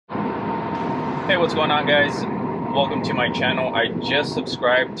Hey, what's going on, guys? Welcome to my channel. I just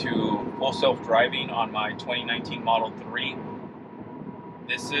subscribed to full self-driving on my 2019 Model 3.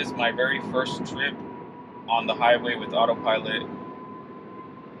 This is my very first trip on the highway with Autopilot,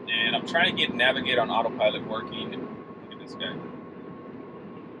 and I'm trying to get Navigate on Autopilot working. Look at this guy.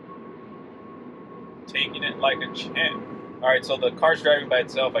 Taking it like a champ. Alright, so the car's driving by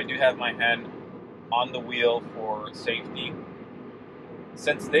itself. I do have my hand on the wheel for safety.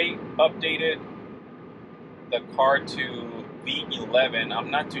 Since they updated the car to V11,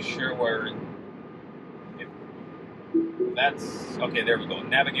 I'm not too sure where. If that's okay, there we go.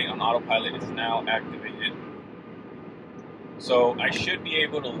 Navigate on Autopilot is now activated. So I should be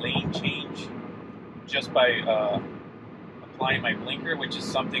able to lane change just by applying my blinker, which is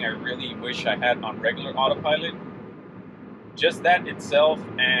something I really wish I had on regular Autopilot. Just that itself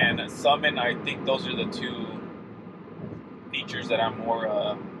and Summon, I think those are the two features that I'm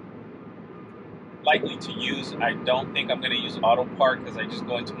more likely to use. I don't think I'm going to use Auto Park because I just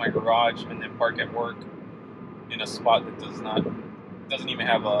go into my garage and then park at work in a spot that doesn't even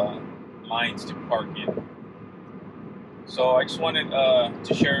have lines to park in. So I just wanted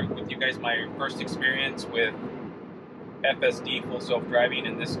to share with you guys my first experience with FSD full self-driving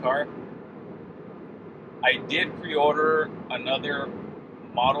in this car. I did pre-order another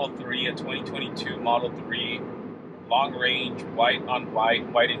Model 3, a 2022 Model 3, long range, white on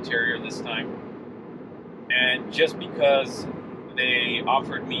white interior this time. And just because they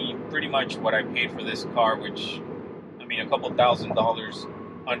offered me pretty much what I paid for this car, which, I mean, a couple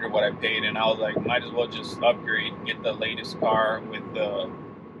 $1,000s under what I paid, and I was like, might as well just upgrade, get the latest car with the,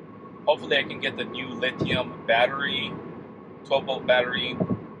 hopefully I can get the new lithium battery, 12-volt battery,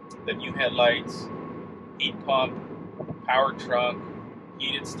 the new headlights, heat pump, power trunk,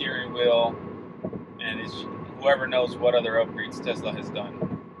 heated steering wheel, and whoever knows what other upgrades Tesla has done.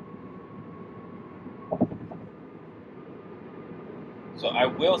 So I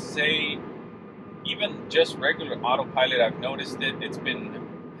will say, even just regular Autopilot, I've noticed it's been,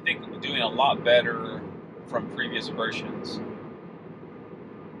 I think, doing a lot better from previous versions.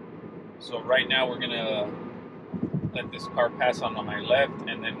 So right now we're gonna let this car pass on my left,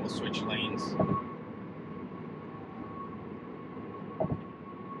 and then we'll switch lanes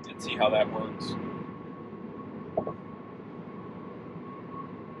and see how that works. So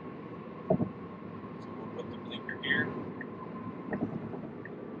we'll put the blinker here.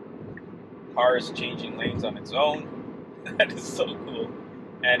 Car is changing lanes on its own. That is so cool.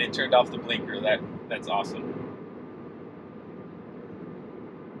 And it turned off the blinker. That's awesome.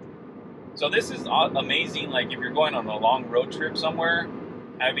 So this is amazing. Like if you're going on a long road trip somewhere,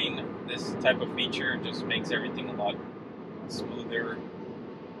 having this type of feature just makes everything a lot smoother.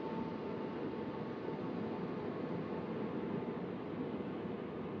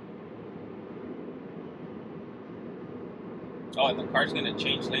 Oh, and the car's going to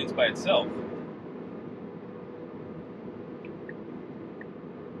change lanes by itself.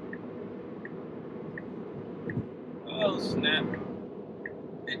 Oh, snap.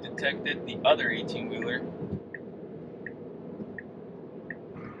 It detected the other 18-wheeler.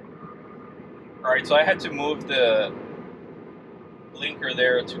 Alright, so I had to move the blinker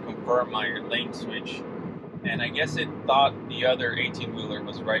there to confirm my lane switch. And I guess it thought the other 18-wheeler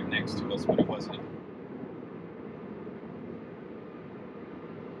was right next to us, but it wasn't.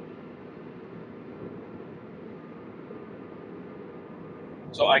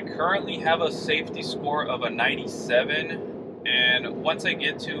 So I currently have a safety score of a 97, and once I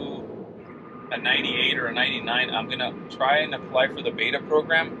get to a 98 or a 99, I'm gonna try and apply for the beta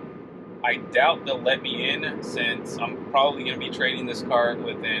program. I doubt they'll let me in since I'm probably gonna be trading this car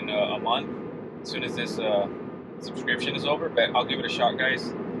within a month, as soon as this subscription is over, but I'll give it a shot,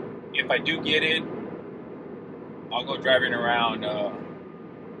 guys. If I do get it, I'll go driving around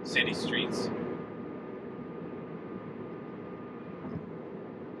city streets.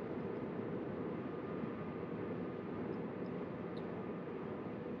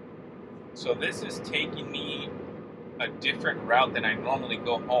 So this is taking me a different route than I normally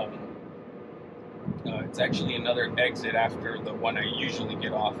go home. It's actually another exit after the one I usually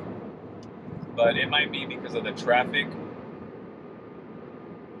get off. But it might be because of the traffic.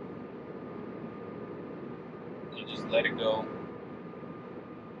 I'll just let it go.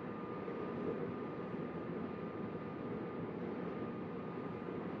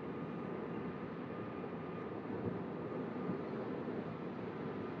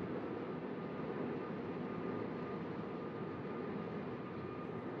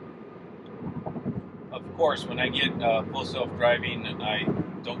 Of course, when I get full self-driving, I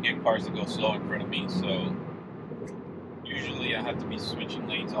don't get cars that go slow in front of me, so usually I have to be switching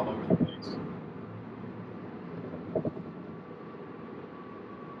lanes all over the place.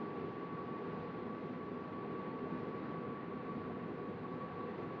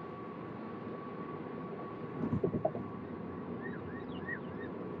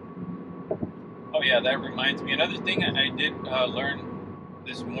 Oh yeah, that reminds me. Another thing I did learn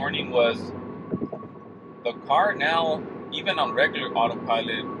this morning was the car now, even on regular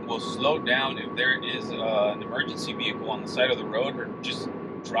autopilot, will slow down if there is an emergency vehicle on the side of the road or just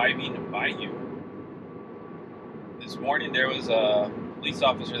driving by you. This morning there was a police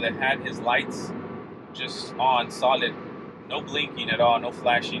officer that had his lights just on solid, no blinking at all, no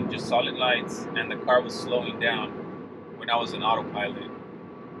flashing, just solid lights, and the car was slowing down when I was in autopilot.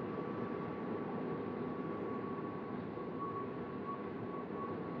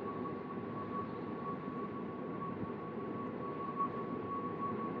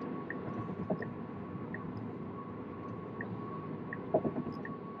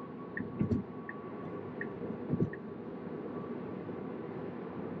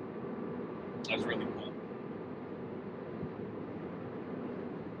 That's really cool.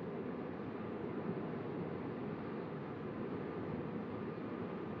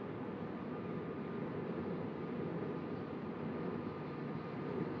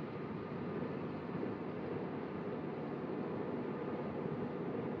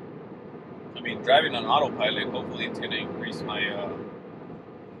 I mean, driving on autopilot, hopefully it's going to increase my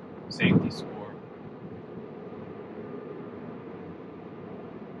safety score.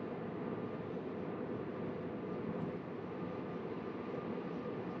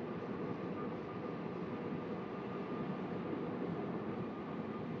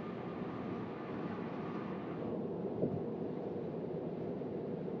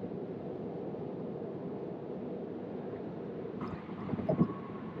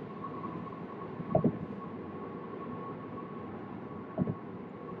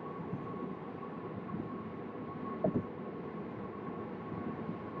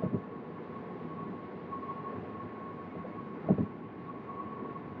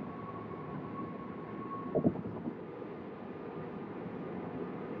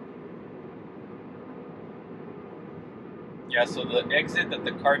 Yeah, so the exit that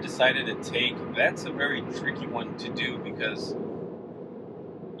the car decided to take, that's a very tricky one to do because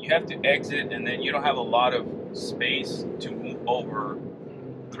you have to exit and then you don't have a lot of space to move over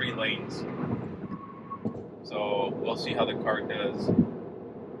 3 lanes. So we'll see how the car does.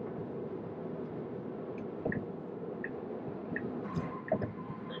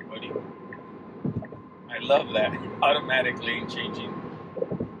 Everybody, I love that. Automatic lane changing.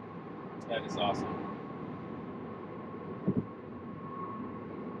 That is awesome.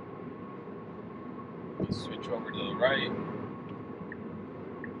 Let's switch over to the right.